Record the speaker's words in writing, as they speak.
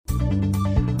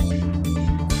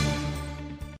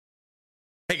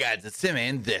Hey guys, it's Tim,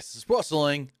 and this is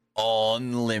Wrestling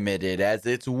Unlimited, as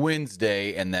it's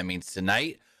Wednesday, and that means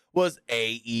tonight was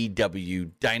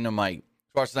AEW Dynamite.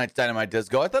 As far as tonight's Dynamite does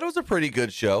go, I thought it was a pretty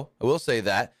good show. I will say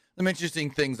that. Some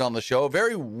interesting things on the show. A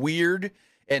very weird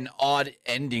and odd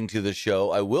ending to the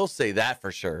show. I will say that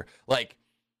for sure. Like,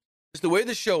 just the way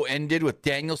the show ended with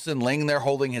Danielson laying there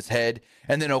holding his head,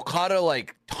 and then Okada,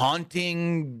 like,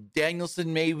 taunting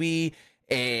Danielson maybe,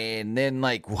 and then,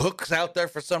 like, Hook's out there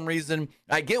for some reason.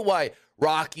 I get why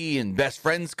Rocky and Best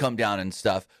Friends come down and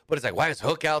stuff, but it's like, why is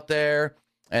Hook out there?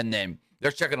 And then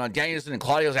they're checking on Danielson, and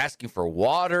Claudio's asking for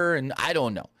water, and I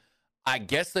don't know. I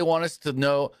guess they want us to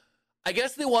know. I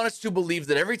guess they want us to believe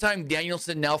that every time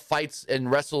Danielson now fights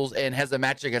and wrestles and has a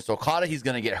match against Okada, he's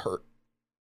going to get hurt.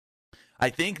 I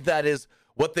think that is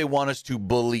what they want us to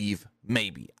believe,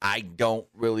 maybe. I don't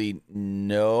really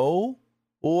know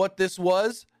what this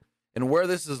was and where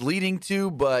this is leading to,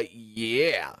 but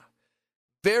yeah.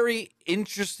 Very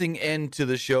interesting end to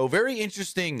the show. Very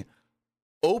interesting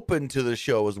open to the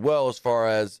show as well, as far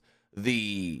as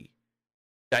the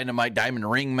Dynamite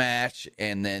Diamond Ring match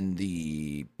and then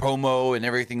the promo and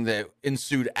everything that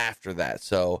ensued after that.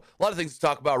 So a lot of things to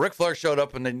talk about. Ric Flair showed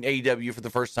up in the AEW for the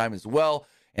first time as well,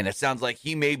 and it sounds like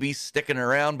he may be sticking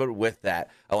around. But with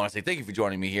that, I want to say thank you for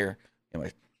joining me here. And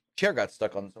my chair got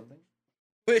stuck on something.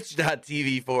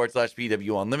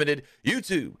 Twitch.tv/PW Unlimited,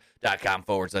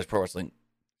 YouTube.com/Pro Wrestling,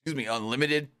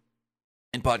 Unlimited,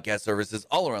 and podcast services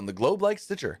all around the globe like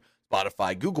Stitcher,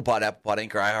 Spotify, Google Pod, Apple Pod,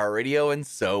 Anchor, iHeartRadio, and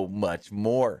so much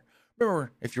more.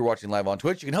 Remember, if you're watching live on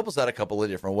Twitch, you can help us out a couple of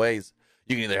different ways.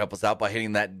 You can either help us out by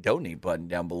hitting that donate button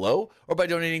down below or by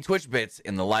donating Twitch bits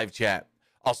in the live chat.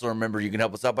 Also, remember, you can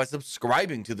help us out by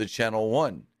subscribing to the channel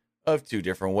one of two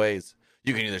different ways.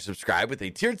 You can either subscribe with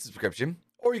a tiered subscription,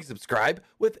 or you can subscribe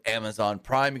with Amazon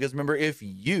Prime, because remember, if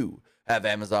you have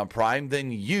Amazon Prime,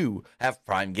 then you have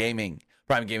Prime Gaming.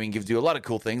 Prime Gaming gives you a lot of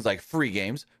cool things like free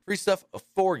games, free stuff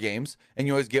for games, and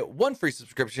you always get one free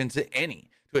subscription to any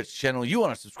Twitch channel you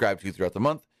want to subscribe to throughout the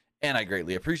month, and I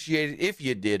greatly appreciate it if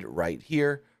you did right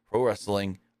here, Pro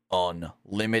Wrestling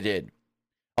Unlimited.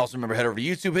 Also, remember, head over to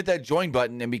YouTube, hit that join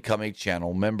button, and become a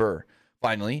channel member.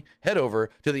 Finally, head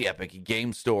over to the Epic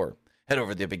Game Store. Head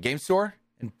over to the Epic Game Store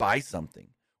and buy something.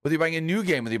 Whether you're buying a new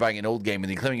game, whether you're buying an old game,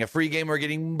 and you're claiming a free game or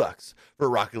getting bucks for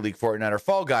Rocket League, Fortnite, or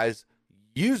Fall Guys,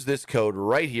 use this code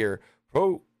right here,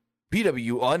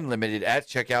 PW Unlimited at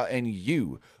checkout, and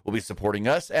you will be supporting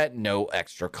us at no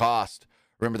extra cost.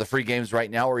 Remember, the free games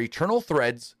right now are Eternal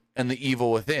Threads and The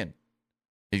Evil Within.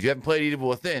 If you haven't played Evil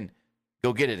Within,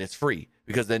 go get it. It's free.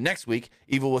 Because then next week,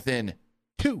 Evil Within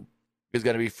 2 is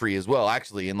going to be free as well.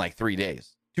 Actually, in like 3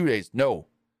 days. 2 days. No.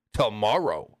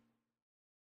 Tomorrow.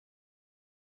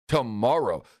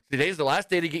 Today's the last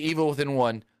day to get Evil Within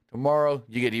 1. Tomorrow,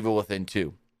 you get Evil Within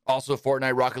 2. Also,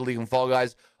 Fortnite, Rocket League, and Fall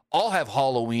Guys all have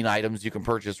Halloween items you can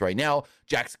purchase right now.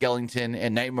 Jack Skellington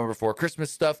and Nightmare Before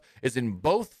Christmas stuff is in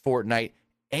both Fortnite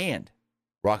and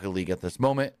Rocket League at this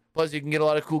moment. Plus, you can get a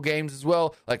lot of cool games as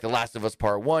well, like The Last of Us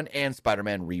Part 1 and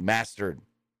Spider-Man Remastered.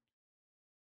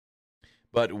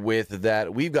 But with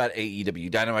that, we've got AEW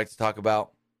Dynamite to talk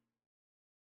about.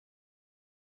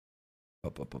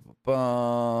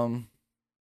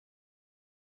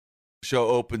 Show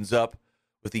opens up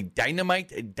with the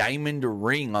Dynamite Diamond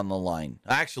Ring on the line.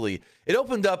 Actually, it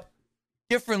opened up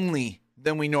differently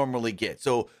than we normally get.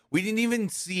 So we didn't even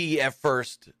see at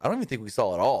first, I don't even think we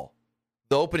saw it all,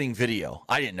 the opening video.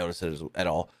 I didn't notice it at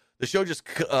all. The show just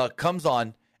comes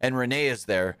on, and Renee is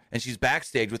there, and she's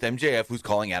backstage with MJF, who's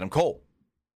calling Adam Cole.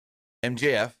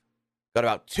 MJF got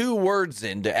about 2 words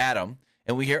into Adam,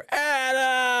 and we hear,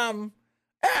 Adam!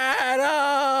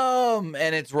 Adam!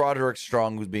 And it's Roderick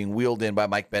Strong, who's being wheeled in by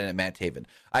Mike Bennett and Matt Taven.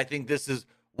 I think this is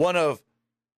one of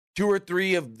 2 or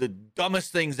 3 of the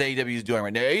dumbest things AEW is doing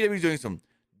right now. AEW is doing some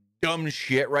dumb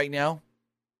shit right now.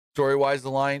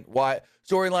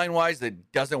 Storyline-wise,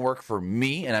 that doesn't work for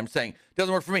me. And I'm saying it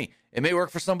doesn't work for me. It may work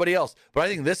for somebody else. But I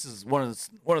think this is one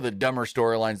of the dumber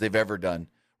storylines they've ever done.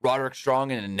 Roderick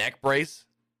Strong in a neck brace,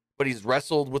 but he's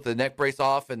wrestled with the neck brace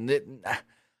off, and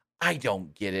I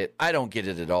don't get it. I don't get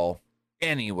it at all.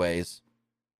 Anyways,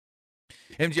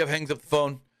 MJF hangs up the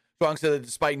phone. Strong said that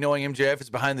despite knowing MJF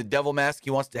is behind the devil mask, he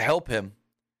wants to help him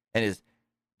and is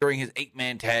during his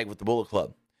 8-man tag with the Bullet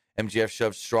Club. MJF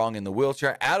shoved Strong in the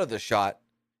wheelchair out of the shot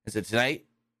and said, tonight,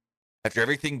 after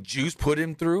everything Juice put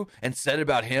him through and said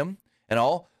about him and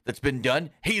all that's been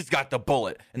done, he's got the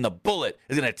bullet, and the bullet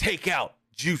is going to take out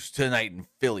Juice tonight in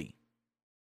Philly.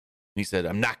 And he said,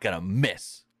 I'm not going to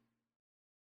miss.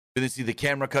 Then see the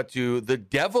camera cut to the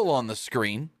devil on the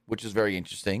screen, which is very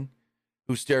interesting,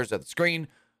 who stares at the screen,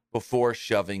 before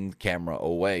shoving the camera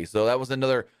away. So that was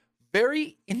another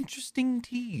very interesting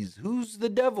tease. Who's the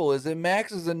devil? Is it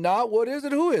Max? Is it not? What is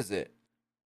it? Who is it?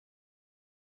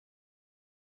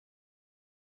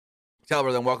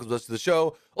 Excalibur then welcomes us to the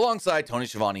show alongside Tony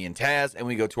Schiavone and Taz, and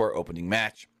we go to our opening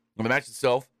match. And the match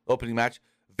itself, opening match,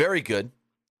 very good.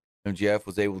 MJF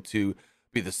was able to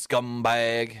be the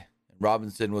scumbag, and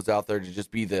Robinson was out there to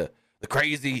just be the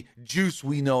crazy juice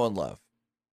we know and love.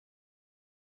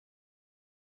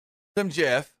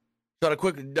 MJF shot a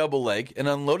quick double leg and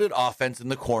unloaded offense in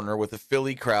the corner with the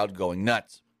Philly crowd going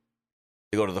nuts.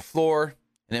 They go to the floor,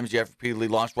 and MJF repeatedly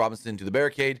launched Robinson into the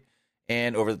barricade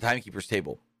and over the timekeeper's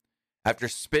table. After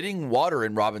spitting water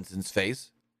in Robinson's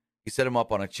face, he set him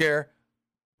up on a chair,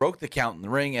 broke the count in the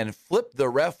ring, and flipped the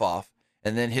ref off,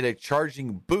 and then hit a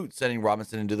charging boot, sending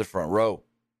Robinson into the front row.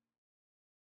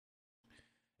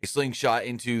 A slingshot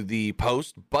into the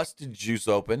post busted Juice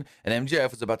open, and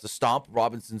MJF was about to stomp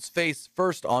Robinson's face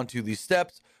first onto the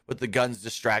steps, but the guns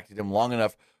distracted him long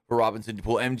enough for Robinson to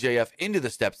pull MJF into the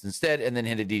steps instead, and then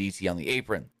hit a DDT on the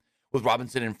apron. With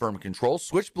Robinson in firm control,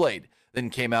 Switchblade then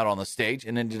came out on the stage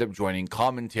and ended up joining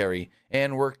commentary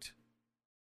and worked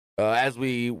as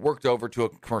we worked over to a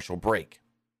commercial break.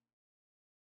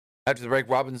 After the break,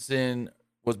 Robinson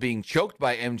was being choked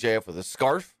by MJF with a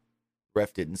scarf. The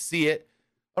ref didn't see it.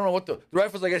 I don't know what the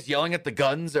ref was, I guess, yelling at the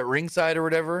guns at ringside or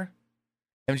whatever.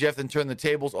 MJF then turned the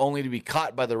tables only to be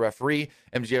caught by the referee.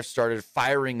 MJF started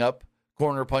firing up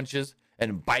corner punches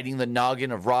and biting the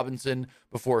noggin of Robinson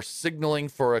before signaling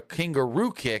for a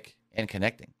kangaroo kick and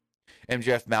connecting.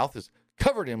 MJF's mouth is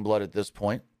covered in blood at this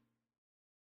point,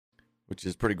 which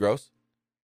is pretty gross.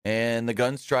 And the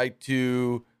guns tried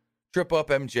to trip up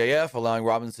MJF, allowing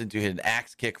Robinson to hit an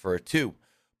axe kick for a 2.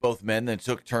 Both men then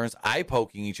took turns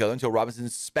eye-poking each other until Robinson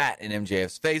spat in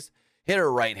MJF's face, hit a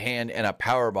right hand, and a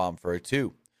powerbomb for a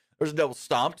 2. There was a double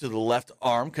stomp to the left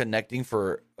arm, connecting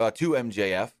for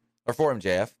MJF.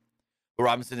 But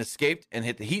Robinson escaped and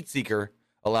hit the heat seeker,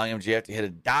 allowing MJF to hit a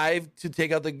dive to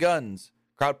take out the guns.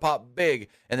 Crowd popped big,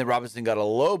 and then Robinson got a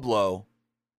low blow,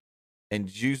 and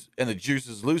the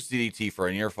Juice's loose DDT for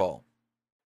a near fall.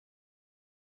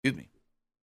 Excuse me.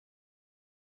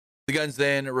 The guns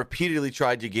then repeatedly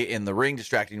tried to get in the ring,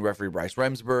 distracting referee Bryce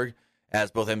Remsburg, as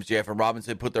both MJF and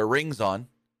Robinson put their rings on.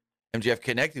 MJF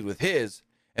connected with his.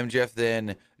 MJF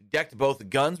then decked both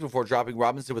guns before dropping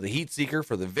Robinson with a heat seeker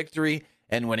for the victory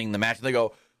and winning the match. And they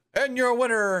go, and your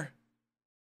winner,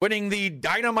 winning the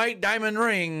Dynamite Diamond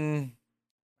Ring,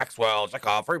 Maxwell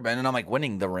Jacob Friedman. And I'm like,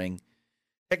 winning the ring.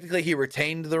 Technically, he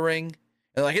retained the ring.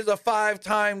 And like, he's a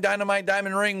 5-time Dynamite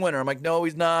Diamond Ring winner. I'm like, no,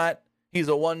 he's not. He's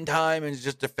a 1-time and he's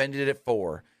just defended it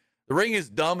 4. The ring is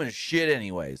dumb as shit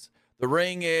anyways. The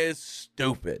ring is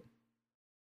stupid.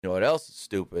 You know what else is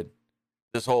stupid?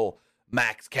 This whole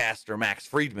Max Caster, Max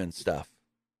Friedman stuff.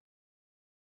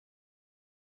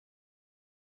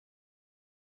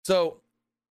 So,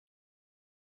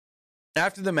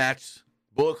 after the match,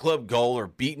 Bullet Club Gold are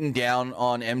beaten down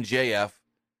on MJF.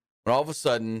 But all of a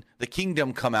sudden, the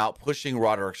Kingdom come out pushing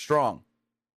Roderick Strong.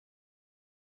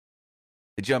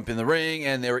 They jump in the ring,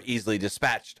 and they were easily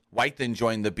dispatched. White then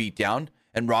joined the beatdown,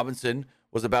 and Robinson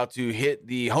was about to hit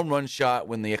the home run shot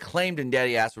when the Acclaimed and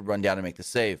Daddy Ass would run down and make the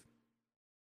save.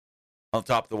 On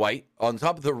top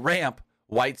of the ramp,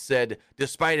 White said,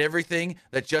 despite everything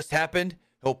that just happened,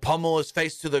 he'll pummel his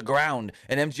face to the ground,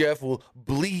 and MJF will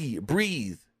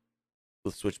breathe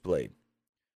with Switchblade.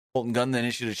 Fulton Gunn then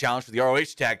issued a challenge for the ROH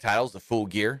tag titles, the Full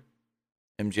Gear.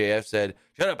 MJF said,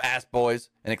 shut up, ass boys,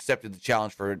 and accepted the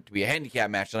challenge for it to be a handicap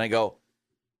match. And I go,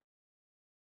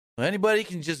 well, anybody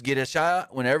can just get a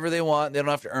shot whenever they want. They don't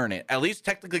have to earn it. At least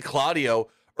technically Claudio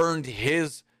earned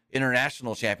his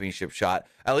international championship shot.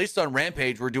 At least on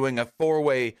Rampage, we're doing a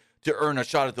 4-way to earn a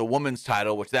shot at the women's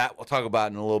title, which that we'll talk about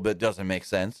in a little bit. Doesn't make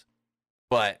sense.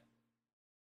 But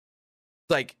it's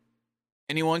like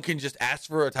anyone can just ask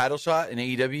for a title shot in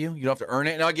AEW. You don't have to earn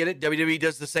it. And I get it. WWE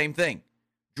does the same thing.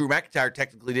 Drew McIntyre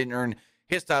technically didn't earn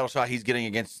his title shot he's getting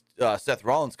against Seth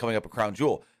Rollins coming up at Crown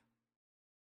Jewel.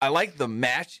 I like the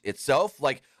match itself.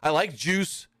 Like, I like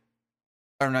Juice,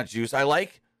 or not Juice. I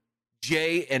like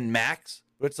Jay and Max,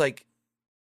 but it's like,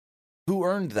 who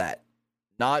earned that?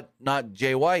 Not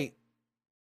Jay White.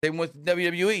 Same with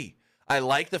WWE. I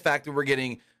like the fact that we're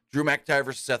getting Drew McIntyre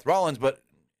versus Seth Rollins, but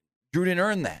Drew didn't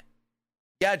earn that.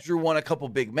 Yeah, Drew won a couple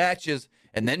big matches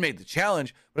and then made the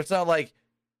challenge, but it's not like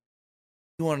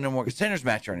you want a No More Contenders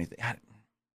match or anything.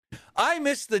 I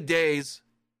miss the days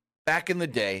back in the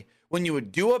day when you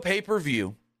would do a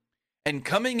pay-per-view, and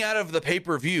coming out of the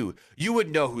pay-per-view, you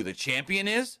would know who the champion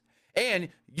is, And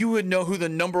you would know who the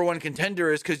number one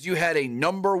contender is because you had a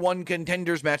number one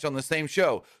contenders match on the same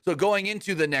show. So going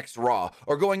into the next Raw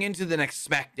or going into the next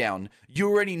SmackDown, you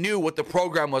already knew what the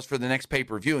program was for the next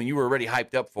pay-per-view and you were already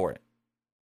hyped up for it.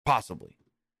 Possibly.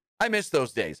 I miss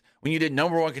those days when you did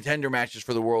number one contender matches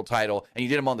for the world title and you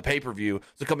did them on the pay-per-view.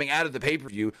 So coming out of the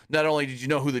pay-per-view, not only did you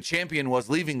know who the champion was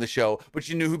leaving the show, but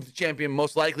you knew who the champion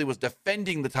most likely was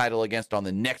defending the title against on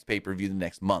the next pay-per-view the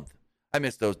next month. I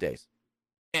miss those days.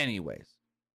 Anyways,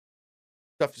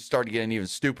 stuff just started getting even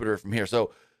stupider from here.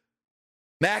 So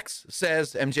Max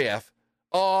says, MJF,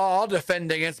 oh, I'll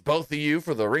defend against both of you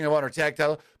for the Ring of Honor tag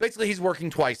title. Basically, he's working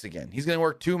twice again. He's going to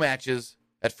work 2 matches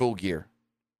at Full Gear.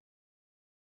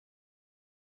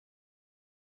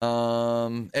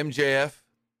 MJF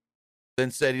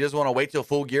then said he doesn't want to wait till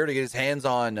Full Gear to get his hands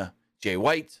on Jay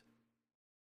White.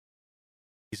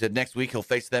 He said next week he'll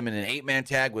face them in an 8-man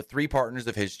tag with 3 partners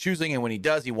of his choosing, and when he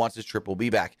does, he wants his Triple B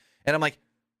back. And I'm like,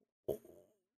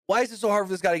 why is it so hard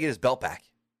for this guy to get his belt back?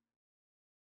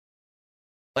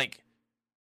 Like,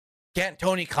 can't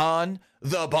Tony Khan,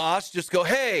 the boss, just go,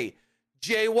 hey,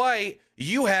 Jay White,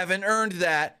 you haven't earned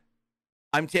that.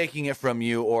 I'm taking it from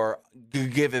you, or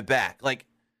give it back. Like,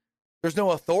 there's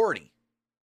no authority.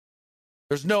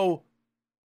 There's no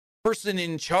person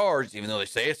in charge, even though they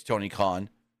say it's Tony Khan,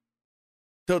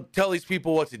 to tell these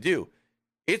people what to do.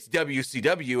 It's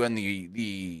WCW and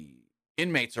the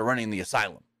inmates are running the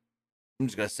asylum. I'm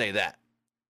just going to say that.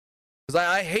 Because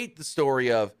I hate the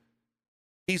story of,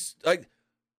 he's like,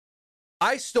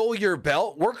 I stole your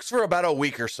belt, works for about a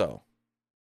week or so.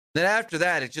 Then after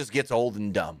that, it just gets old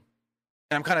and dumb.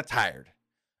 And I'm kind of tired.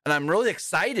 And I'm really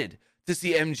excited to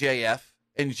see MJF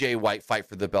and Jay White fight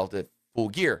for the belt at Full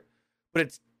Gear. But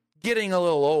it's getting a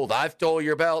little old. I've stole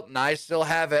your belt and I still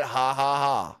have it. Ha, ha,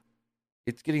 ha.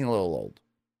 It's getting a little old.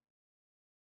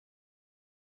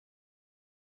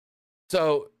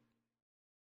 So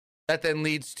that then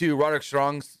leads to Roderick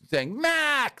Strong saying,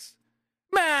 Max!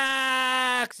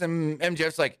 Max! And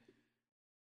MJF's like,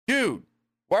 dude,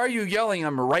 why are you yelling?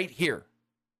 I'm right here.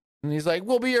 And he's like,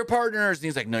 we'll be your partners. And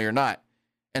he's like, no, you're not.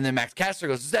 And then Max Caster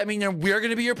goes, does that mean we're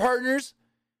going to be your partners?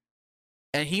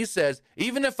 And he says,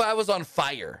 even if I was on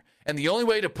fire and the only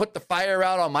way to put the fire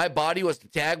out on my body was to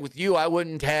tag with you, I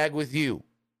wouldn't tag with you.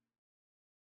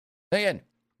 Again,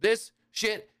 this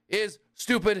shit is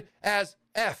stupid as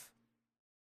F.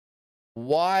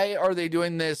 Why are they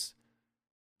doing this?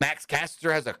 Max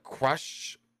Caster has a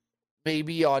crush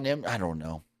maybe on him. I don't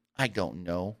know.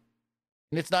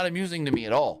 And it's not amusing to me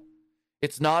at all.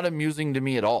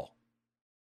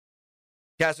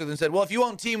 Caster then said, well, if you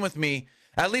won't team with me,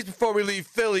 at least before we leave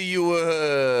Philly, you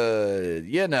would,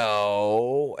 you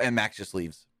know. And Max just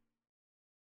leaves.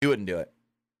 He wouldn't do it.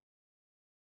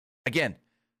 Again,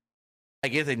 I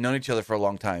guess they've known each other for a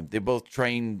long time. They both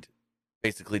trained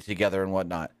basically together and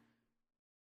whatnot.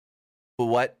 But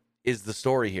what is the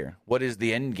story here? What is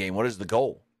the end game? What is the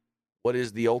goal? What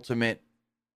is the ultimate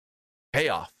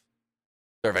payoff?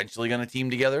 They're eventually going to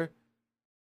team together.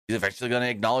 He's eventually going to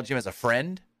acknowledge him as a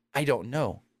friend. I don't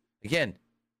know. Again,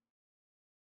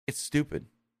 it's stupid.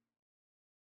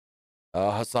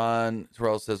 Hassan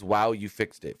Terrell says, wow, you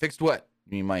fixed it. Fixed what?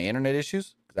 You mean my internet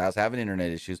issues? Because I was having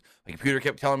internet issues. My computer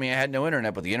kept telling me I had no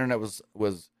internet, but the internet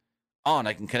was on.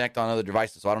 I can connect on other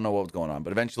devices, so I don't know what was going on.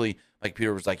 But eventually, my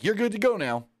computer was like, you're good to go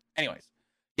now. Anyways,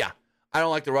 yeah. I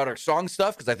don't like the Roderick Strong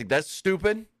stuff because I think that's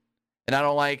stupid. And I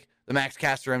don't like the Max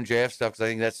Caster MJF stuff because I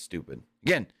think that's stupid.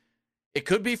 Again, it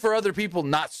could be for other people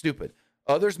not stupid.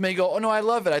 Others may go, oh, no, I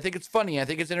love it. I think it's funny. I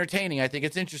think it's entertaining. I think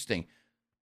it's interesting.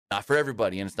 Not for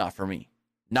everybody, and it's not for me.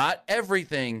 Not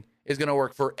everything is going to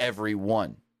work for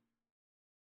everyone.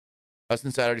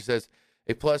 Austin Saturday says,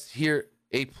 A+.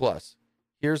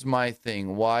 Here's my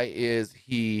thing. Why is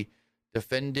he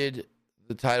defended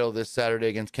the title this Saturday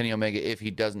against Kenny Omega if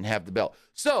he doesn't have the belt?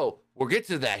 So we'll get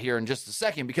to that here in just a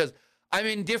second because I'm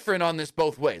indifferent on this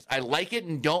both ways. I like it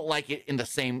and don't like it in the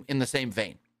same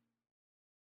vein.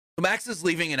 So Max is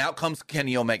leaving and out comes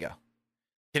Kenny Omega.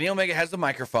 Kenny Omega has the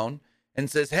microphone and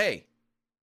says, hey,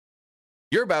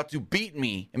 you're about to beat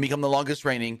me and become the longest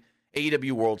reigning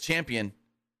AEW World Champion.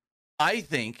 I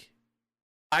think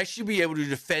I should be able to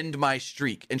defend my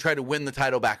streak and try to win the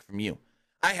title back from you.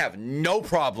 I have no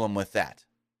problem with that.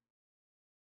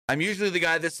 I'm usually the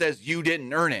guy that says you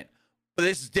didn't earn it, but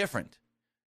this is different.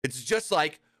 It's just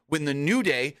like when the New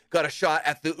Day got a shot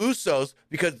at the Usos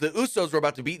because the Usos were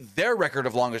about to beat their record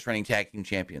of longest reigning tag team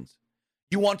champions.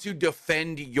 You want to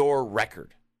defend your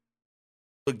record.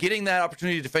 So getting that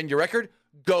opportunity to defend your record,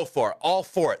 go for it. All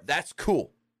for it. That's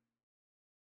cool.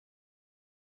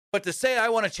 But to say I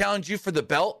want to challenge you for the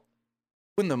belt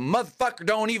when the motherfucker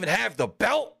don't even have the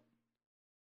belt,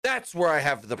 That's where I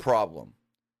have the problem.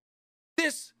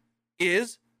 This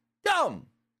is dumb.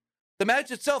 The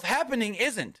match itself happening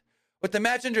isn't. But the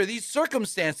match under these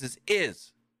circumstances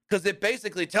is. Because it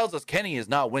basically tells us Kenny is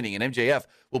not winning, and MJF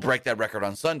will break that record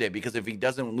on Sunday, because if he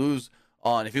doesn't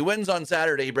if he wins on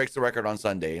Saturday, he breaks the record on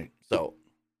Sunday. So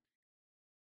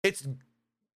it's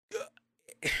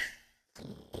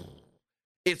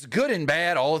good and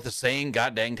bad all at the same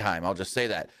goddamn time. I'll just say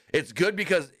that. It's good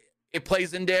because it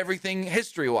plays into everything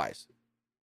history-wise.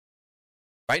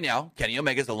 Right now, Kenny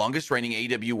Omega is the longest reigning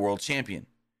AEW World Champion.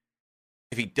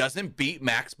 If he doesn't beat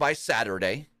Max by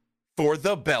Saturday for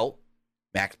the belt,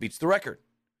 Max beats the record.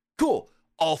 Cool.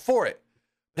 All for it.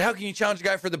 But how can you challenge a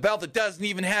guy for the belt that doesn't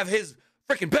even have his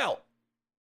freaking belt?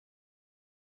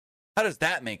 How does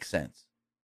that make sense?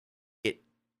 It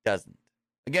doesn't.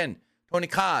 Again, Tony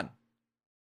Khan,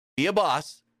 be a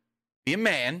boss, be a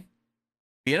man,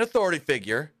 be an authority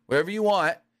figure, whatever you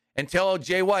want, and tell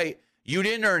Jay White, you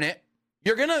didn't earn it.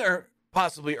 You're going to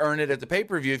possibly earn it at the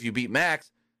pay-per-view if you beat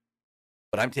Max,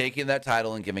 but I'm taking that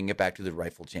title and giving it back to the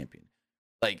rightful champion.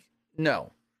 Like,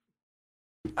 no.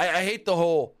 I hate the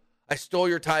whole, I stole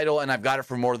your title and I've got it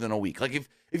for more than a week. Like,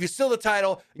 if you steal the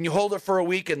title and you hold it for a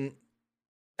week, and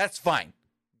that's fine.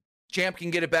 Champ can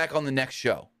get it back on the next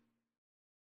show.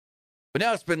 But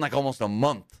now it's been like almost a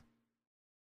month.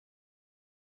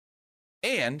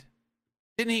 And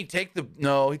didn't he take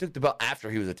he took the belt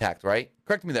after he was attacked, right?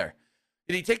 Correct me there.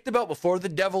 Did he take the belt before the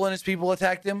Devil and his people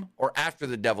attacked him, or after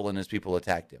the Devil and his people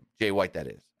attacked him? Jay White, that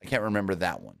is. I can't remember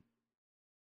that one.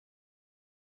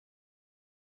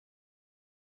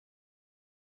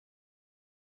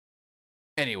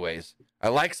 Anyways, I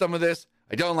like some of this.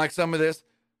 I don't like some of this.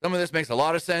 Some of this makes a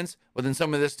lot of sense, but then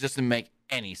some of this just doesn't make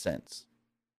any sense.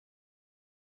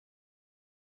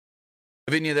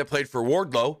 Lavinia that played for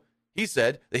Wardlow, he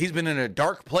said that he's been in a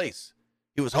dark place.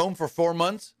 He was home for 4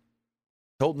 months,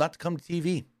 told not to come to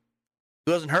TV.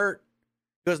 He wasn't hurt.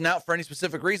 He wasn't out for any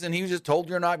specific reason. He was just told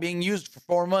you're not being used for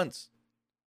 4 months.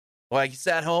 Well, he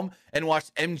sat home and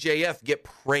watched MJF get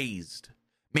praised.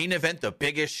 Main event, the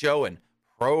biggest show in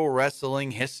pro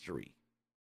wrestling history.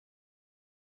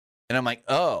 And I'm like,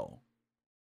 oh,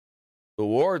 the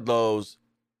Wardlow's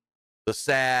the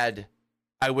sad,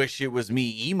 I wish it was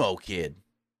me emo kid.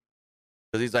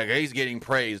 Because he's like, he's getting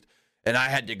praised, and I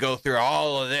had to go through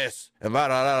all of this, and blah,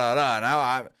 blah, blah, blah. Now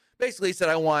I basically said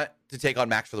I want to take on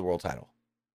Max for the world title.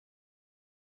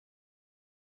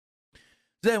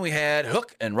 Then we had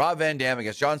Hook and Rob Van Dam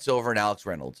against John Silver and Alex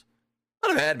Reynolds.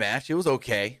 Not a bad match. It was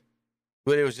okay,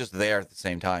 but it was just there at the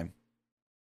same time.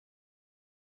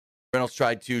 Reynolds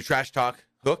tried to trash talk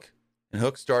Hook, and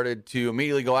Hook started to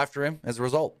immediately go after him as a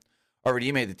result.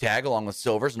 RVD made the tag along with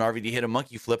Silvers, and RVD hit a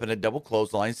monkey flip and a double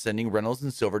clothesline, sending Reynolds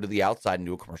and Silver to the outside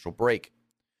into a commercial break.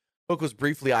 Hook was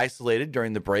briefly isolated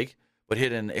during the break, but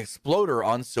hit an exploder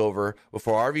on Silver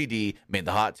before RVD made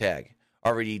the hot tag.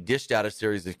 RVD dished out a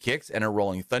series of kicks and a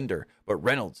rolling thunder, but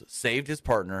Reynolds saved his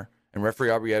partner, and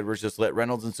referee Aubrey Edwards just let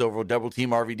Reynolds and Silver double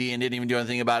team RVD and didn't even do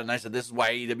anything about it. And I said, this is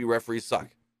why AEW referees suck.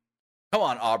 Come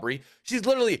on, Aubrey. She's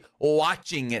literally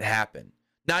watching it happen.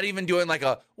 Not even doing like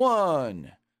a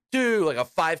 1, 2, like a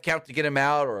 5 count to get him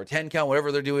out, or a 10 count, whatever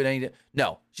they're doing.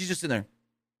 No, she's just in there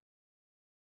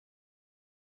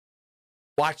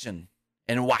watching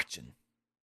and watching.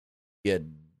 You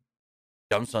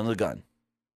dumb son of the gun.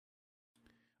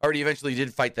 Already eventually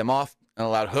did fight them off and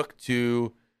allowed Hook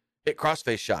to hit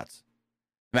crossface shots.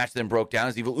 The match then broke down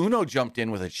as Evil Uno jumped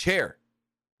in with a chair,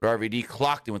 but RVD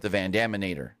clocked him with the Van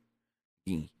Daminator.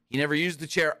 He never used the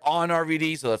chair on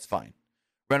RVD, so that's fine.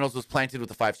 Reynolds was planted with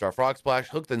the 5-star frog splash.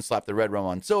 Hook then slapped the red rum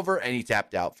on Silver, and he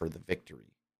tapped out for the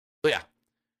victory. So yeah.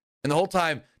 And the whole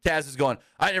time, Taz is going,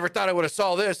 I never thought I would have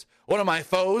saw this. One of my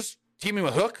foes teaming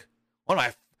with Hook. One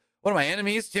of my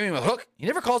enemies teaming with Hook. He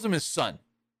never calls him his son.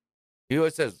 He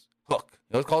always says Hook.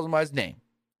 He always calls him by his name.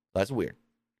 That's weird.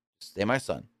 Stay my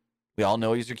son. We all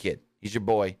know he's your kid. He's your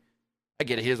boy. I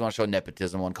get it. He doesn't want to show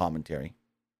nepotism on commentary.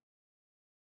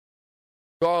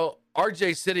 So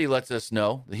RJ City lets us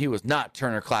know that he was not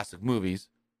Turner Classic Movies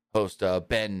host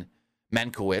Ben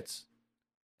Mankiewicz.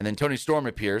 And then Tony Storm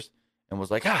appears and was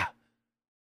like,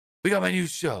 we got my new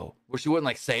show. Where she wouldn't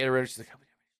like say it already. She's like,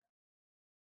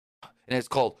 and it's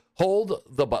called Hold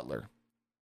the Butler.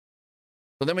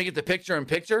 So then we get the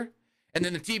picture-in-picture, and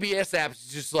then the TBS app is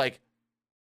just like,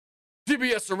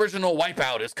 TBS original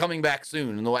Wipeout is coming back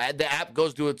soon. And the app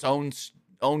goes to its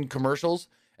own commercials,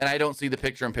 and I don't see the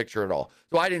picture-in-picture at all.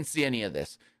 So I didn't see any of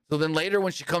this. So then later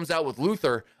when she comes out with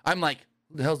Luther, I'm like,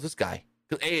 who the hell's this guy?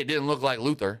 Because A, it didn't look like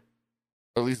Luther,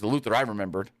 or at least the Luther I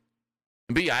remembered.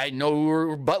 And B, I didn't know who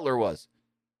her butler was.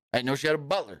 I didn't know she had a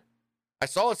butler. I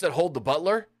saw it said hold the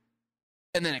butler,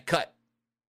 and then it cut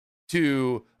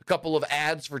to a couple of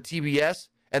ads for TBS,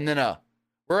 and then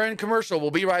we're in commercial,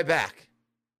 we'll be right back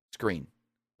screen.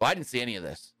 Well, I didn't see any of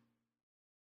this.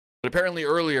 But apparently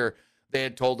earlier, they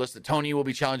had told us that Tony will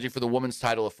be challenging for the women's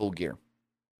title at Full Gear.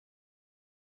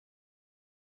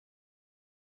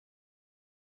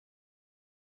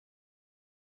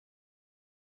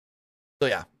 So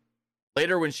yeah,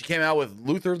 later when she came out with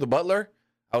Luther the Butler,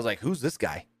 I was like, who's this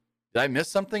guy? Did I miss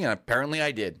something? And apparently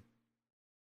I did.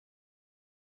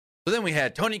 So then we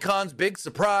had Tony Khan's big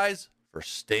surprise for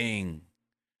Sting.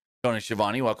 Tony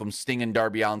Schiavone welcomes Sting and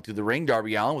Darby Allin to the ring.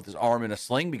 Darby Allin with his arm in a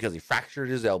sling because he fractured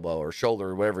his elbow or shoulder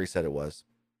or whatever he said it was.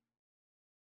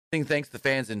 Sting thanks the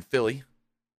fans in Philly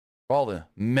for all the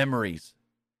memories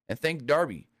and thanked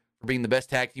Darby for being the best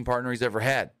tag team partner he's ever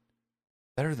had.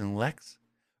 Better than Lex?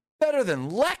 Better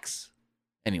than Lex!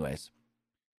 Anyways,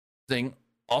 Sting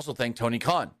also thanked Tony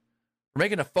Khan for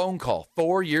making a phone call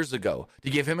 4 years ago to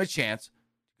give him a chance to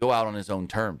go out on his own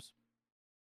terms.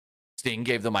 Sting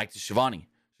gave the mic to Schiavone.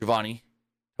 Tony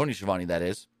Schiavone, that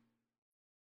is.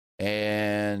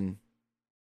 And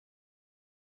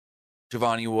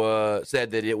Schiavone said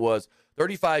that it was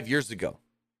 35 years ago.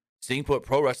 Sting put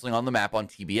pro wrestling on the map on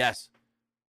TBS.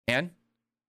 And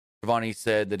Schiavone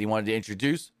said that he wanted to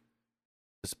introduce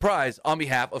the surprise on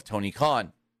behalf of Tony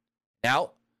Khan.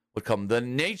 Now would come the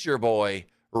Nature Boy,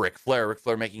 Ric Flair. Ric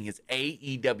Flair making his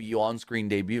AEW on-screen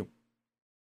debut.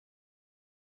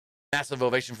 Massive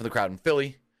ovation from the crowd in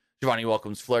Philly. Schiavone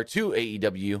welcomes Flair to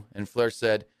AEW, and Flair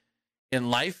said,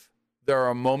 in life, there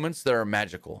are moments that are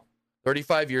magical.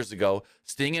 35 years ago,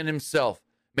 Sting and himself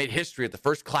made history at the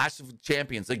first Clash of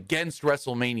Champions against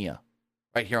WrestleMania,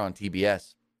 right here on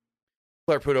TBS.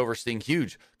 Flair put over Sting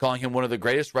huge, calling him one of the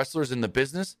greatest wrestlers in the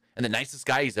business and the nicest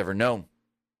guy he's ever known.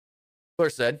 Flair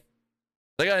said,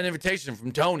 I got an invitation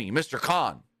from Tony, Mr.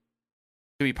 Khan,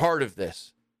 to be part of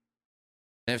this.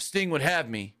 And if Sting would have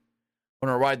me, I'm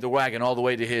going to ride the wagon all the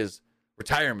way to his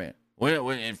retirement.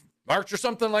 When in March or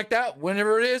something like that,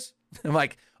 whenever it is. I'm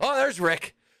like, oh, there's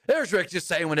Rick. There's Rick just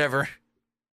saying whatever.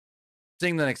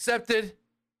 Sting then accepted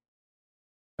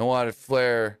and wanted a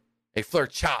Flair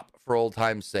chop for old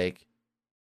time's sake.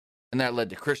 And that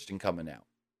led to Christian coming out.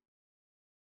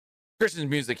 Christian's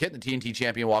music hit, and the TNT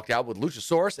champion walked out with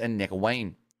Luchasaurus and Nick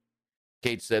Wayne.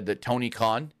 Cage said that Tony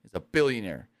Khan is a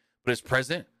billionaire, but his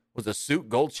present was a suit,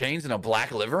 gold chains, and a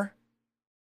black liver.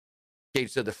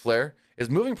 Cage said that Flair is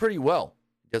moving pretty well.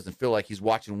 He doesn't feel like he's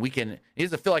watching Weekend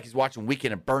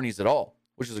at Bernie's at all,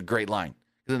 which is a great line.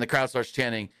 Because then the crowd starts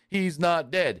chanting, he's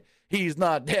not dead. He's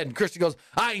not dead. And Christian goes,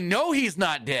 I know he's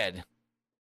not dead.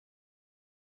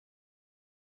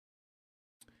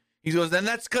 He goes, then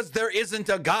that's because there isn't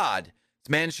a God. This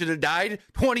man should have died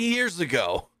 20 years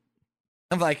ago.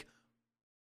 I'm like,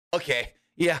 okay,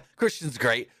 yeah, Christian's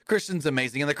great. Christian's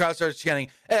amazing. And the crowd starts chanting,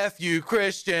 F you,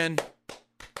 Christian.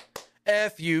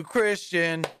 F you,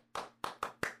 Christian.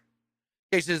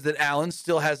 Cage says that Allen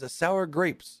still has a sour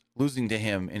grapes losing to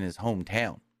him in his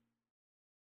hometown.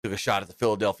 Took a shot at the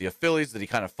Philadelphia Phillies that he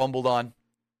kind of fumbled on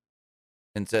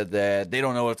and said that they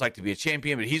don't know what it's like to be a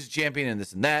champion, but he's a champion and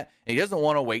this and that. And he doesn't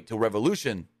want to wait till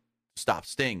Revolution to stop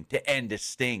Sting, to end a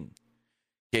Sting.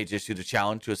 Cage issued a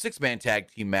challenge to a 6-man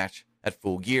tag team match at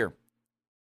Full Gear.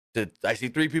 Said, I see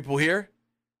 3 people here.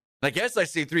 And I guess I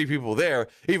see 3 people there,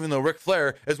 even though Ric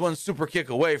Flair is one super kick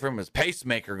away from his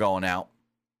pacemaker going out.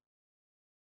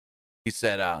 He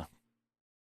said,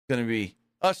 it's going to be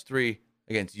us 3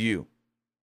 against you.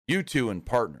 You 2 and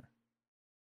partner.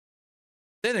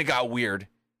 Then it got weird,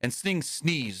 and Sting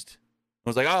sneezed. I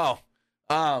was like,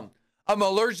 I'm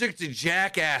allergic to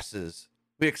jackasses.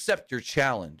 We accept your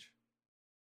challenge.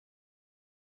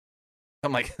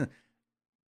 I'm like,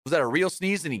 was that a real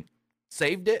sneeze and he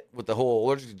saved it with the whole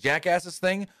allergic to jackasses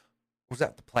thing? Or was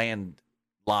that the planned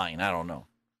line? I don't know.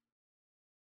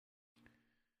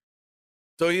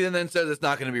 So he then says it's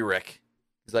not going to be Rick.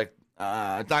 He's like, it's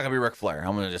not going to be Ric Flair.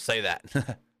 I'm going to just say that.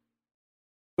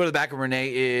 Go to the back of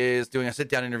Renee is doing a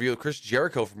sit-down interview with Chris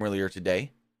Jericho from earlier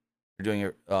today. They're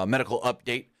doing a medical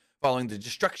update following the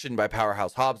destruction by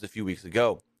Powerhouse Hobbs a few weeks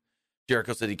ago.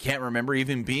 Jericho said he can't remember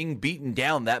even being beaten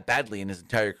down that badly in his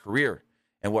entire career.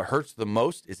 And what hurts the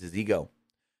most is his ego.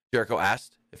 Jericho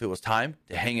asked if it was time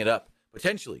to hang it up,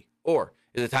 potentially, or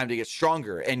is it time to get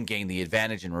stronger and gain the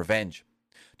advantage in revenge?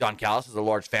 Don Callis has a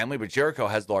large family, but Jericho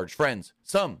has large friends,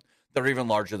 some that are even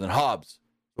larger than Hobbs.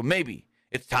 So maybe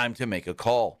it's time to make a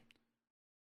call.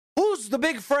 Who's the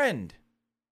big friend?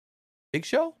 Big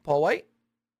Show? Paul White?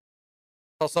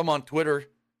 I saw some on Twitter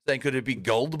saying, could it be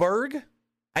Goldberg?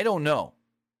 I don't know.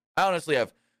 I honestly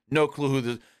have no clue who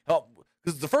this... Oh,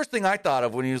 Because the first thing I thought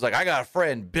of when he was like, I got a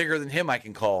friend bigger than him I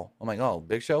can call. I'm like, oh,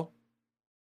 Big Show?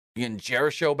 You and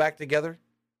Jericho back together?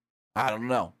 I don't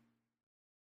know.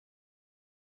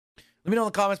 Let me know in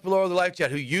the comments below or the live chat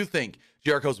who you think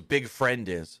Jericho's big friend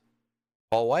is.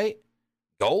 Paul White?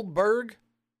 Goldberg?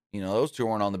 Those two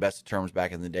weren't on the best of terms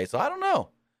back in the day, so I don't know.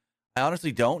 I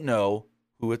honestly don't know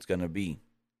who it's going to be.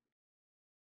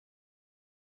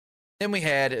 Then we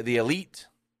had the Elite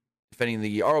defending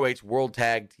the ROH World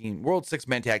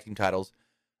Six-Man Tag Team titles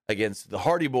against the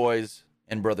Hardy Boys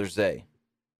and Brother Zay.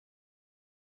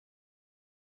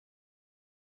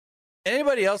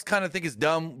 Anybody else kind of think it's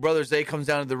dumb? Brother Zay comes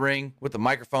down to the ring with the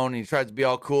microphone and he tries to be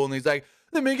all cool and he's like,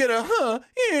 let me get a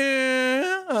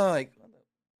yeah. I'm like, you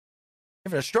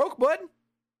having a stroke, bud?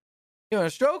 You having a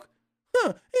stroke?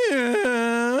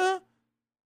 Yeah. And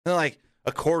then like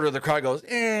a quarter of the crowd goes,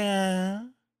 yeah.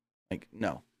 Like,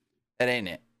 no, that ain't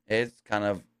it. It's kind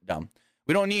of dumb.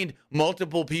 We don't need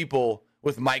multiple people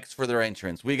with mics for their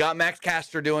entrance. We got Max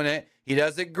Caster doing it. He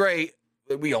does it great,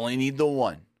 but we only need the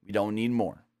one. We don't need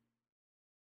more.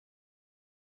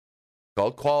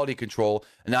 Called quality control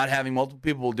and not having multiple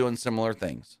people doing similar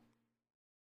things.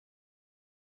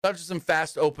 Such as some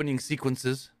fast opening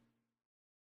sequences.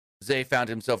 Zay found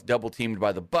himself double teamed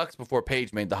by the Bucks before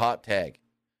Page made the hot tag.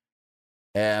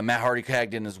 Matt Hardy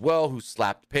tagged in as well, who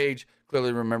slapped Page,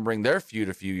 clearly remembering their feud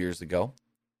a few years ago.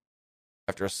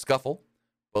 After a scuffle,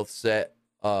 both sets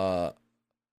of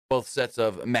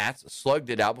mats slugged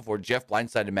it out before Jeff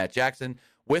blindsided Matt Jackson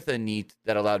with a knee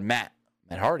that allowed Matt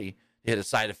Hardy to hit a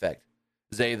side effect.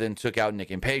 Zay then took out Nick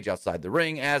and Page outside the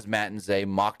ring as Matt and Zay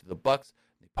mocked the Bucks.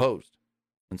 They posed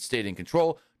and stayed in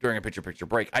control during a picture-picture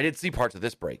break. I did see parts of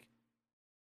this break.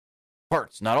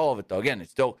 Parts, not all of it, though. Again,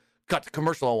 it's still cut to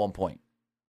commercial at one point.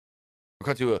 Or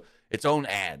cut to its own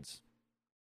ads.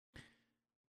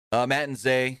 Matt and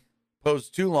Zay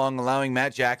posed too long, allowing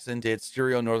Matt Jackson to hit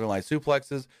stereo Northern Light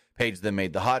suplexes. Page then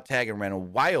made the hot tag and ran a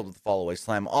wild with fall-away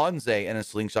slam on Zay and a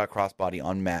slingshot crossbody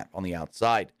on Matt on the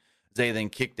outside. Zay then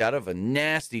kicked out of a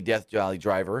nasty Death Valley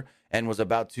driver and was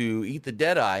about to eat the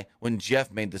Deadeye when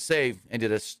Jeff made the save and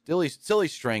did a silly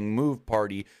string move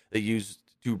party they used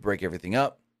to break everything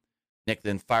up. Nick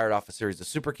then fired off a series of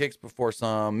super kicks before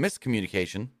some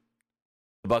miscommunication.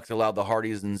 The Bucks allowed the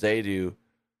Hardys and Zay to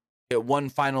hit one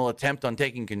final attempt on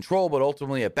taking control, but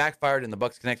ultimately it backfired and the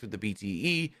Bucks connected with the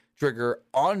BTE trigger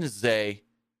on Zay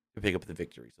to pick up the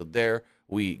victory. So there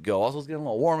we go. Also, it's getting a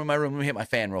little warm in my room. Let me hit my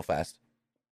fan real fast.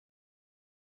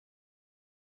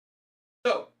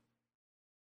 So,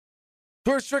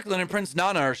 Tor Strickland and Prince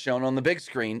Nana are shown on the big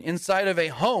screen inside of a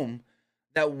home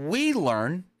that we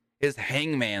learn is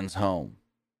Hangman's home.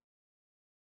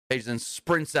 Page then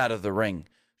sprints out of the ring.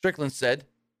 Strickland said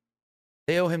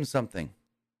they owe him something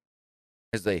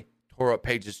as they tore up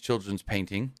Page's children's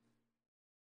painting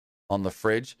on the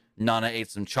fridge. Nana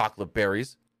ate some chocolate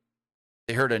berries.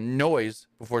 They heard a noise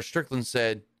before Strickland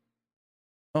said,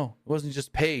 oh, it wasn't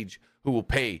just Page who will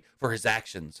pay for his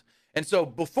actions. And so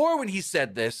before when he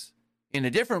said this in a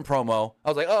different promo, I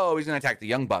was like, oh, he's going to attack the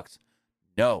Young Bucks.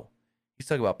 No, he's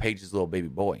talking about Page's little baby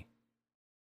boy.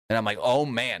 And I'm like, oh,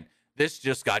 man, this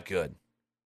just got good.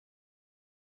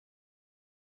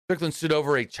 Strickland stood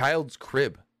over a child's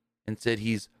crib and said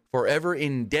he's forever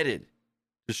indebted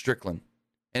to Strickland.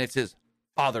 And it's his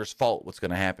father's fault what's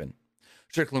going to happen.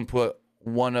 Strickland put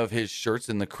one of his shirts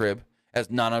in the crib as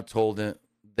Nana told him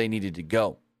they needed to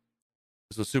go.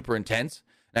 This was super intense.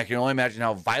 And I can only imagine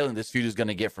how violent this feud is going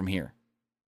to get from here.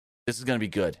 This is going to be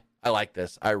good. I like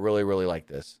this. I really, really like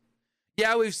this.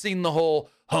 Yeah, we've seen the whole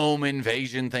home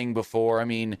invasion thing before. I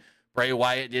mean, Bray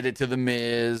Wyatt did it to The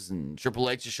Miz, and Triple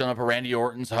H has shown up at Randy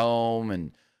Orton's home,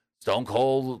 and Stone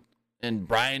Cold and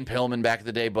Brian Pillman back in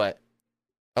the day, but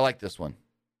I like this one.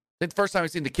 I think the first time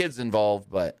I've seen the kids involved,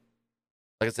 but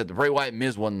like I said, the Bray Wyatt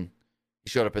Miz one, he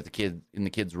showed up at in the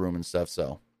kids' room and stuff,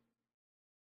 so.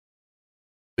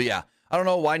 But yeah, I don't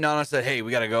know why Nana said, hey,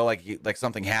 we got to go like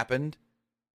something happened.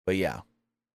 But yeah.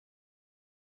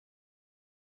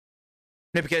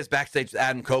 Nick gets backstage with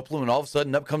Adam Copeland, and all of a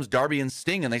sudden up comes Darby and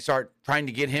Sting, and they start trying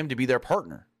to get him to be their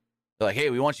partner. They're like, hey,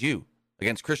 we want you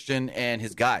against Christian and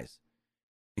his guys.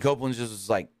 And Copeland just was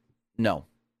like, no.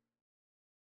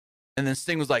 And then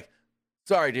Sting was like,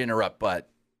 sorry to interrupt, but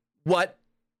what?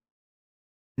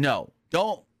 No.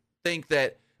 Don't think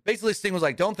that. Basically, Sting was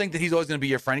like, don't think that he's always going to be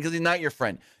your friend because he's not your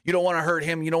friend. You don't want to hurt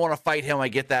him. You don't want to fight him. I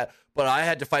get that. But I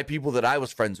had to fight people that I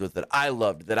was friends with, that I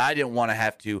loved, that I didn't want to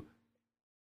have to.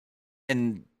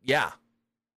 And yeah.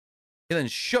 He then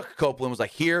shook Copeland, was like,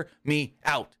 hear me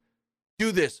out.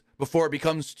 Do this before it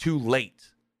becomes too late.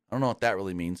 I don't know what that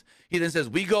really means. He then says,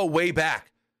 we go way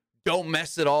back. Don't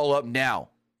mess it all up now.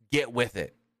 Get with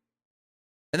it.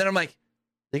 And then I'm like,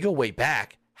 they go way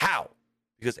back. How?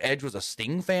 Because Edge was a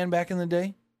Sting fan back in the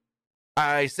day?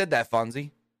 I said that,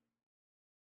 Fonzie.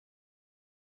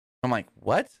 I'm like,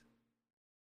 what?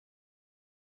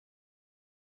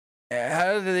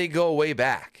 How did they go way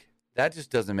back? That just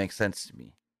doesn't make sense to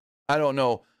me. I don't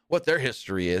know what their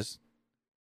history is.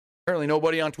 Apparently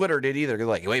nobody on Twitter did either. They're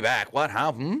like, way back. What?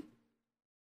 How?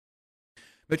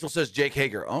 Mitchell says Jake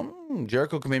Hager. Oh,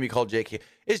 Jericho can maybe call Jake Hager.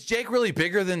 Is Jake really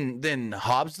bigger than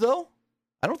Hobbs, though?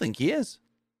 I don't think he is.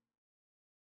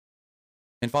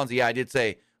 And Fonzie, yeah, I did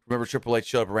say, remember Triple H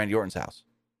showed up at Randy Orton's house.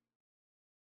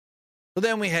 So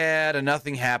then we had a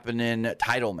nothing happening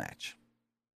title match.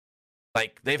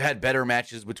 Like, they've had better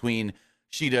matches between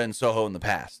Shida and Soho in the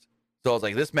past. So I was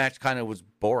like, this match kind of was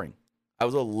boring. I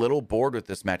was a little bored with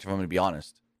this match, if I'm going to be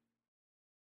honest.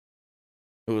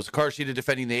 It was Hikaru Shida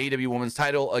defending the AEW Women's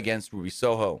title against Ruby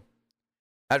Soho.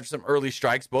 After some early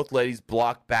strikes, both ladies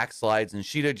blocked backslides, and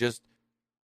Shida just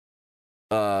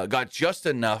got just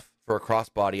enough for a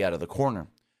crossbody out of the corner.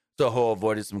 Soho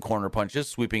avoided some corner punches,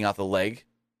 sweeping out the leg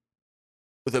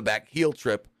with a back heel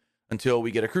trip until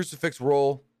we get a crucifix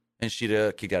roll, and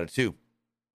Shida kicked out of 2.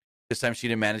 This time,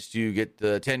 Shida managed to get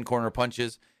the 10 corner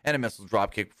punches and a missile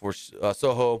drop kick before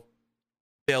Soho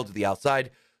failed to the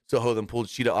outside. Soho then pulled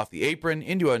Shida off the apron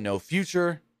into a no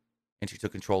future, and she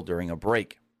took control during a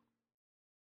break.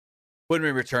 When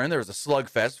we returned, there was a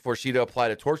slugfest before Shida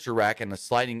applied a torture rack and a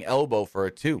sliding elbow for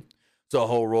a 2.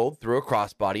 Soho rolled through a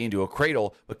crossbody into a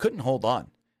cradle, but couldn't hold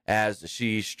on, as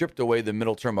she stripped away the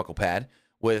middle turnbuckle pad.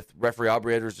 With referee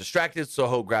Aubrey Edwards distracted,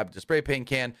 Soho grabbed a spray paint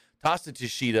can, tossed it to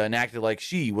Shida, and acted like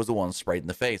she was the one sprayed in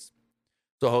the face.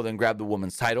 Soho then grabbed the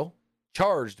woman's title,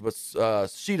 charged, but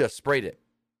Shida sprayed it.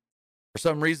 For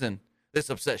some reason, this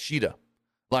upset Shida,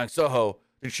 allowing Soho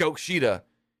to choke Shida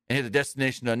and hit the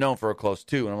destination unknown for a close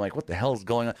 2. And I'm like, what the hell is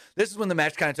going on? This is when the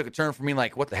match kind of took a turn for me,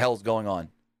 like, what the hell is going on?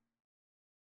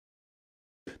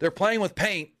 They're playing with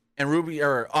paint, and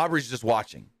Aubrey's just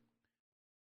watching.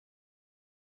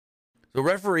 The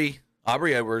referee,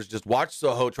 Aubrey Edwards, just watched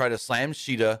Soho try to slam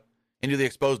Shida into the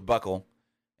exposed buckle,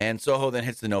 and Soho then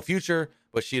hits the no future,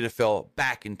 but Shida fell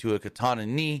back into a katana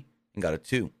knee and got a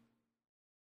 2.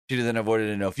 Shida then avoided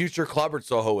a no future, clobbered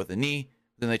Soho with a knee.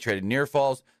 Then they traded near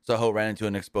falls. Soho ran into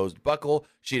an exposed buckle.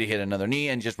 Shida hit another knee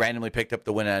and just randomly picked up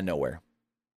the win out of nowhere.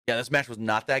 Yeah, this match was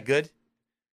not that good.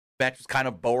 The match was kind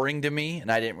of boring to me, and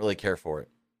I didn't really care for it.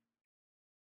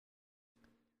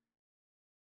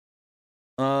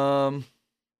 All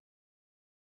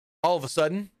of a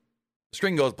sudden, the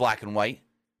screen goes black and white.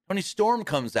 Toni Storm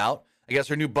comes out. I guess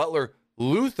her new butler,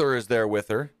 Luther, is there with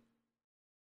her.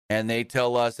 And they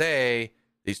tell us, hey,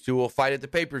 these two will fight at the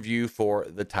pay-per-view for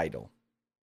the title.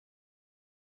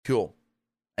 Cool,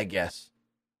 I guess.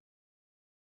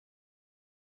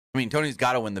 I mean, Tony's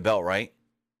got to win the belt, right?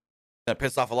 That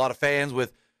pissed off a lot of fans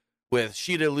with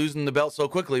Shida losing the belt so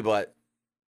quickly, but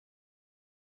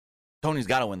Tony's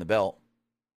got to win the belt.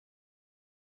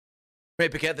 Ray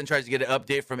Paquette then tries to get an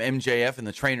update from MJF in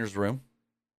the trainer's room.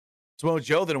 Samoa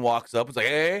Joe then walks up and is like,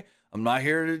 hey, I'm not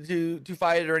here to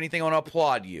fight it or anything. I want to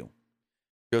applaud you.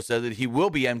 Joe said that he will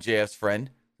be MJF's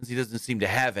friend since he doesn't seem to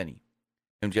have any.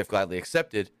 MJF gladly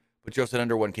accepted, but Joe said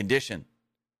under one condition.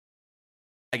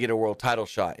 I get a world title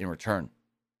shot in return.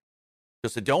 Joe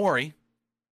said, don't worry.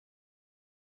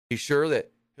 He's sure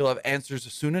that he'll have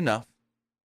answers soon enough.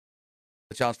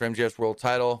 The challenge for MJF's world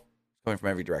title is coming from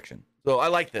every direction. So I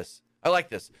like this.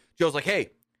 Joe's like,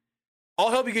 hey, I'll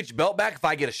help you get your belt back if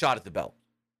I get a shot at the belt.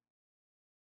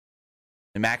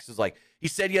 And Max is like, he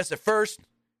said yes at first,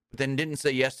 but then didn't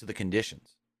say yes to the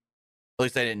conditions. At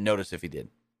least I didn't notice if he did.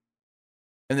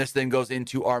 And this then goes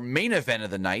into our main event of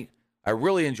the night. I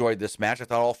really enjoyed this match. I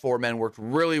thought all 4 men worked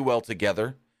really well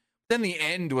together. Then the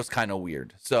end was kind of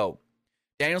weird. So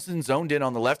Danielson zoned in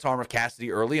on the left arm of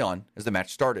Cassidy early on as the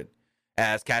match started.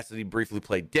 As Cassidy briefly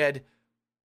played dead,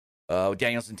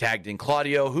 Danielson tagged in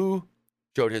Claudio, who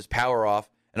showed his power off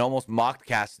and almost mocked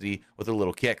Cassidy with the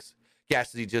little kicks.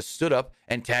 Cassidy just stood up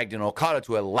and tagged in Okada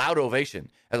to a loud ovation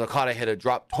as Okada hit a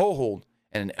drop toe hold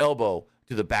and an elbow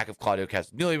to the back of Claudio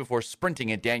Castagnoli before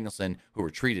sprinting at Danielson, who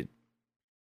retreated.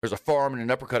 There's a forearm and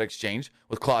an uppercut exchange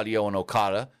with Claudio and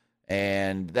Okada,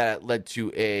 and that led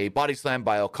to a body slam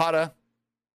by Okada.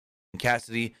 And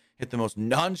Cassidy hit the most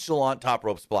nonchalant top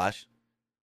rope splash.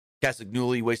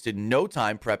 Castagnoli wasted no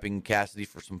time prepping Cassidy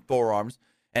for some forearms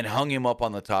and hung him up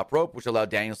on the top rope, which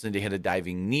allowed Danielson to hit a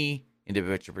diving knee into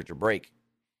a picture break.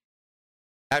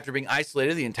 After being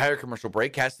isolated the entire commercial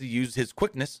break, Cassidy used his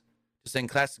quickness to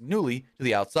send Castagnoli to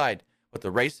the outside, but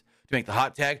the race to make the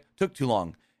hot tag took too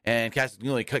long, and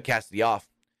Castagnoli cut Cassidy off.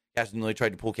 Castagnoli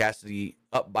tried to pull Cassidy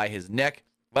up by his neck,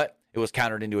 but it was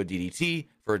countered into a DDT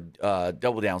for a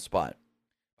double down spot.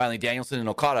 Finally, Danielson and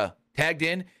Okada tagged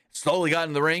in, slowly got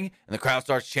in the ring, and the crowd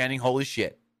starts chanting, "Holy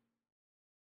shit."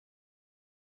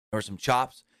 There were some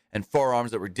chops and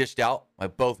forearms that were dished out by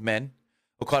both men.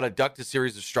 Okada ducked a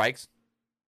series of strikes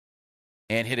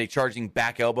and hit a charging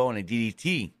back elbow and a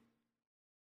DDT.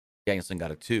 Danielson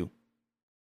got a 2.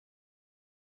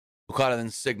 Okada then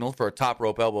signaled for a top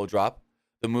rope elbow drop,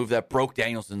 the move that broke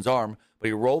Danielson's arm, but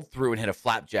he rolled through and hit a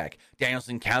flapjack.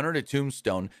 Danielson countered a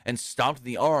tombstone and stomped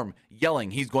the arm,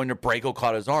 yelling he's going to break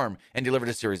Okada's arm, and delivered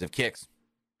a series of kicks.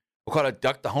 Okada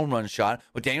ducked the home run shot,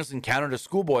 but Danielson countered a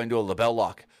schoolboy into a label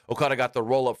lock. Okada got the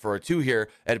roll up for a 2 here,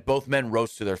 as both men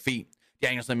rose to their feet.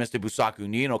 Danielson missed a Busaku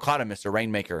knee, and Okada missed a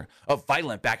Rainmaker. A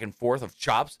violent back and forth of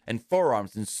chops and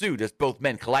forearms ensued as both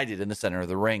men collided in the center of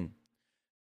the ring.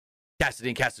 Cassidy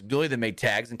and Castagnoli then made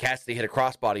tags, and Cassidy hit a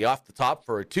crossbody off the top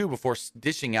for a 2 before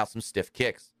dishing out some stiff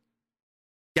kicks.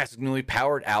 Castagnoli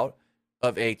powered out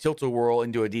of a tilt-a-whirl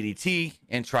into a DDT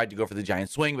and tried to go for the giant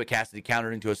swing, but Cassidy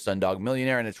countered into a Sundog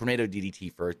Millionaire and a Tornado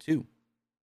DDT for a 2.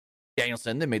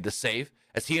 Danielson then made the save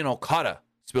as he and Okada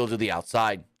spilled to the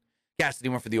outside. Cassidy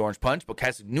went for the orange punch, but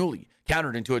Castagnoli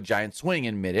countered into a giant swing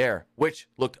in midair, which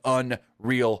looked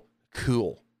unreal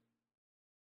cool.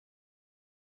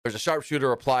 There's a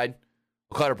sharpshooter applied.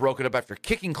 Okada broke it up after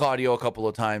kicking Claudio a couple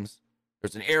of times.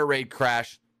 There's an air raid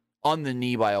crash on the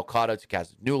knee by Okada to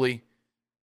Castagnoli.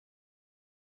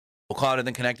 Okada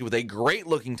then connected with a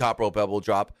great-looking top rope elbow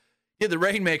drop. He did the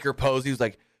Rainmaker pose. He was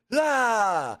like,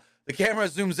 ah! The camera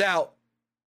zooms out,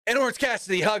 and Orange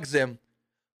Cassidy hugs him.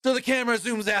 So the camera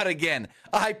zooms out again.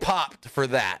 I popped for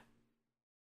that.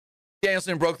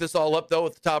 Danielson broke this all up, though,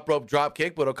 with the top rope drop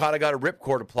kick, but Okada got a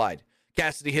ripcord applied.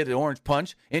 Cassidy hit an orange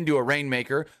punch into a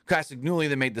Rainmaker. Castagnoli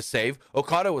then made the save.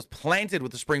 Okada was planted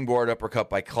with a springboard uppercut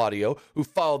by Claudio, who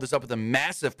followed this up with a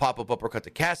massive pop-up uppercut to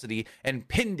Cassidy and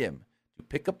pinned him to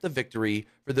pick up the victory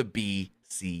for the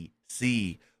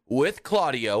BCC. With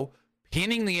Claudio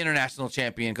pinning the international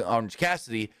champion, Orange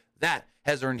Cassidy, that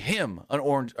has earned him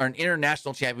an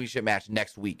international championship match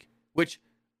next week, which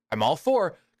I'm all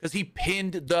for because he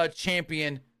pinned the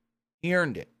champion. He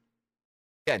earned it.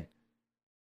 Again,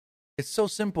 it's so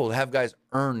simple to have guys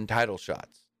earn title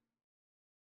shots.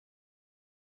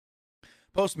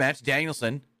 Post-match,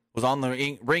 Danielson was on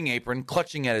the ring apron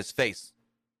clutching at his face.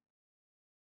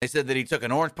 They said that he took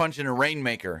an orange punch and a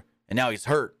Rainmaker, and now he's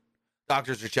hurt.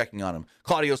 Doctors are checking on him.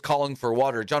 Claudio's calling for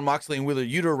water. John Moxley and Wheeler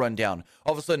Yuta run down.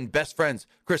 All of a sudden, best friends,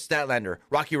 Chris Statlander,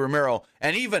 Rocky Romero,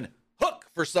 and even Hook,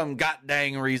 for some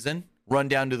goddamn reason, run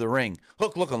down to the ring.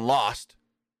 Hook looking lost.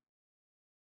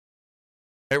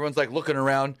 Everyone's like looking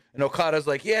around, and Okada's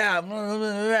like, yeah,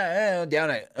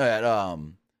 down at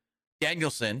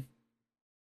Danielson.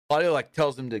 Claudio like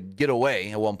tells him to get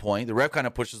away at one point. The ref kind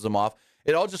of pushes him off.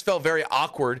 It all just felt very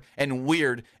awkward and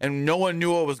weird, and no one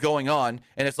knew what was going on.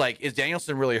 And it's like, is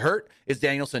Danielson really hurt? Is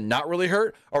Danielson not really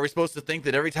hurt? Are we supposed to think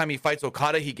that every time he fights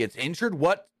Okada, he gets injured?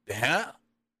 What? Huh?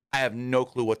 I have no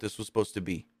clue what this was supposed to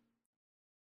be.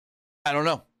 I don't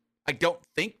know. I don't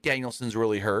think Danielson's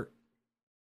really hurt.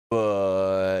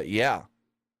 But, yeah.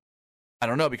 I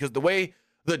don't know, because the way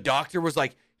the doctor was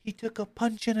like, he took a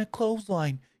punch and a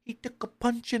clothesline. He took a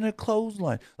punch and a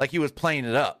clothesline. Like he was playing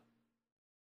it up.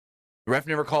 The ref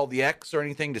never called the X or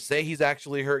anything to say he's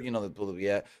actually hurt. You know,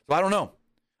 yeah. So I don't know.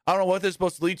 I don't know what this is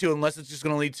supposed to lead to unless it's just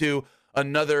going to lead to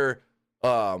another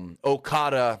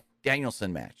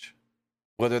Okada-Danielson match.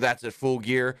 Whether that's at Full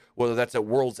Gear, whether that's at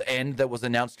World's End that was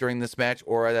announced during this match,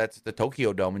 or that's at the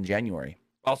Tokyo Dome in January.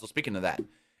 Also, speaking of that,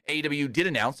 AEW did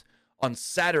announce on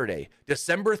Saturday,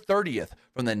 December 30th,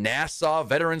 from the Nassau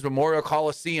Veterans Memorial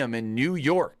Coliseum in New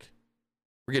York.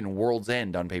 We're getting World's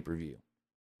End on pay-per-view.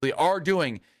 They are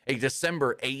doing a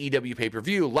December AEW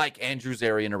pay-per-view like Andrew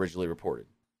Zarian originally reported.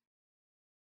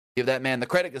 Give that man the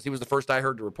credit because he was the first I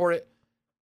heard to report it.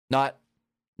 Not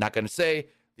going to say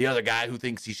the other guy who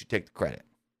thinks he should take the credit.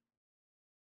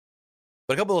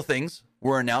 But a couple of things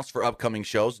were announced for upcoming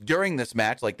shows during this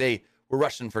match, like they were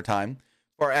rushing for time.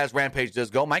 As far as Rampage does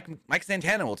go, Mike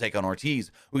Santana will take on Ortiz.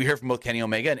 We hear from both Kenny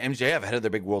Omega and MJF ahead of their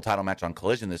big world title match on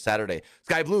Collision this Saturday.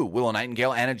 Sky Blue, Willow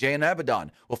Nightingale, Anna Jay, and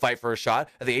Abaddon will fight for a shot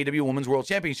at the AEW Women's World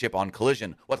Championship on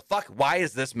Collision. What the fuck? Why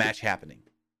is this match happening?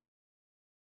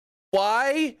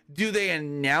 Why do they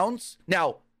announce?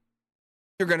 Now,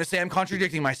 you're going to say I'm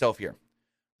contradicting myself here.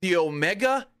 The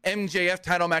Omega MJF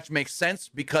title match makes sense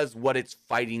because what it's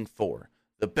fighting for.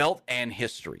 The belt and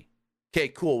history. Okay,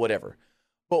 cool, whatever.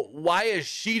 But why is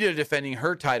Shida defending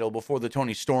her title before the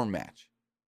Toni Storm match?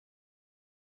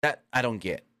 That I don't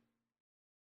get.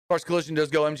 First Collision does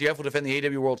go. MJF will defend the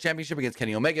AEW World Championship against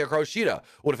Kenny Omega. Kushida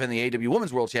will defend the AEW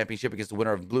Women's World Championship against the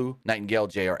winner of Blue Nightingale,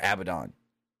 JR Abaddon.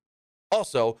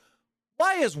 Also,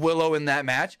 why is Willow in that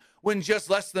match when just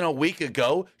less than a week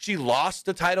ago she lost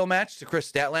the title match to Chris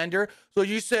Statlander? So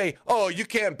you say, oh, you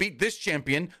can't beat this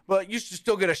champion, but you should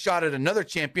still get a shot at another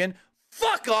champion.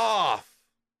 Fuck off!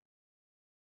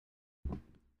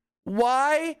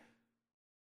 Why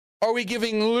are we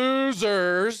giving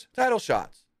losers title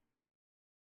shots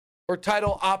or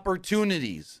title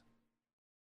opportunities?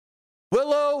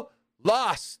 Willow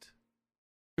lost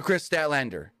to Chris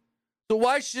Statlander. So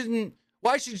why should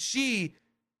she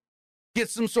get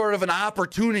some sort of an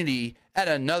opportunity at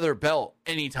another belt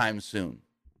anytime soon?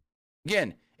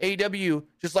 Again, AEW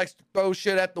just likes to throw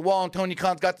shit at the wall, and Tony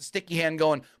Khan's got the sticky hand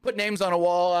going, put names on a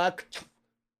wall.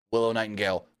 Willow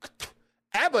Nightingale.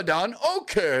 Abaddon,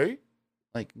 okay.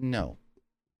 Like, no.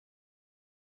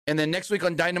 And then next week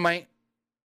on Dynamite,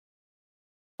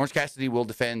 Orange Cassidy will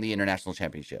defend the International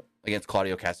Championship against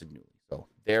Claudio Castagnoli. So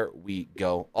there we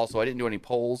go. Also, I didn't do any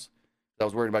polls. I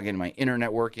was worried about getting my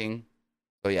internet working.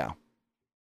 So, yeah.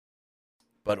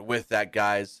 But with that,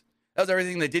 guys, that was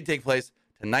everything that did take place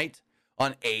tonight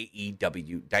on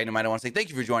AEW Dynamite. I want to say thank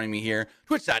you for joining me here.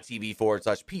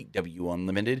 Twitch.tv/PW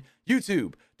Unlimited,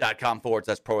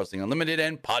 YouTube.com/Pro Wrestling Unlimited,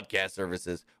 and podcast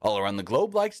services all around the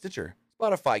globe like Stitcher,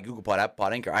 Spotify, Google Pod, Apple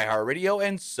Pod, Anchor, iHeartRadio,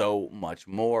 and so much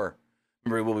more.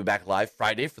 Remember, we'll be back live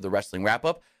Friday for the wrestling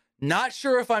wrap-up. Not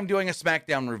sure if I'm doing a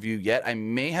SmackDown review yet. I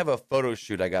may have a photo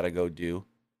shoot I got to go do.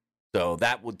 So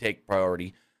that would take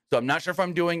priority. So I'm not sure if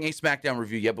I'm doing a SmackDown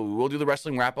review yet, but we will do the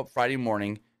wrestling wrap-up Friday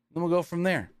morning. Then we'll go from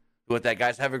there. With that,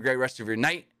 guys, have a great rest of your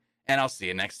night, and I'll see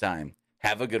you next time.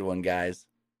 Have a good one, guys.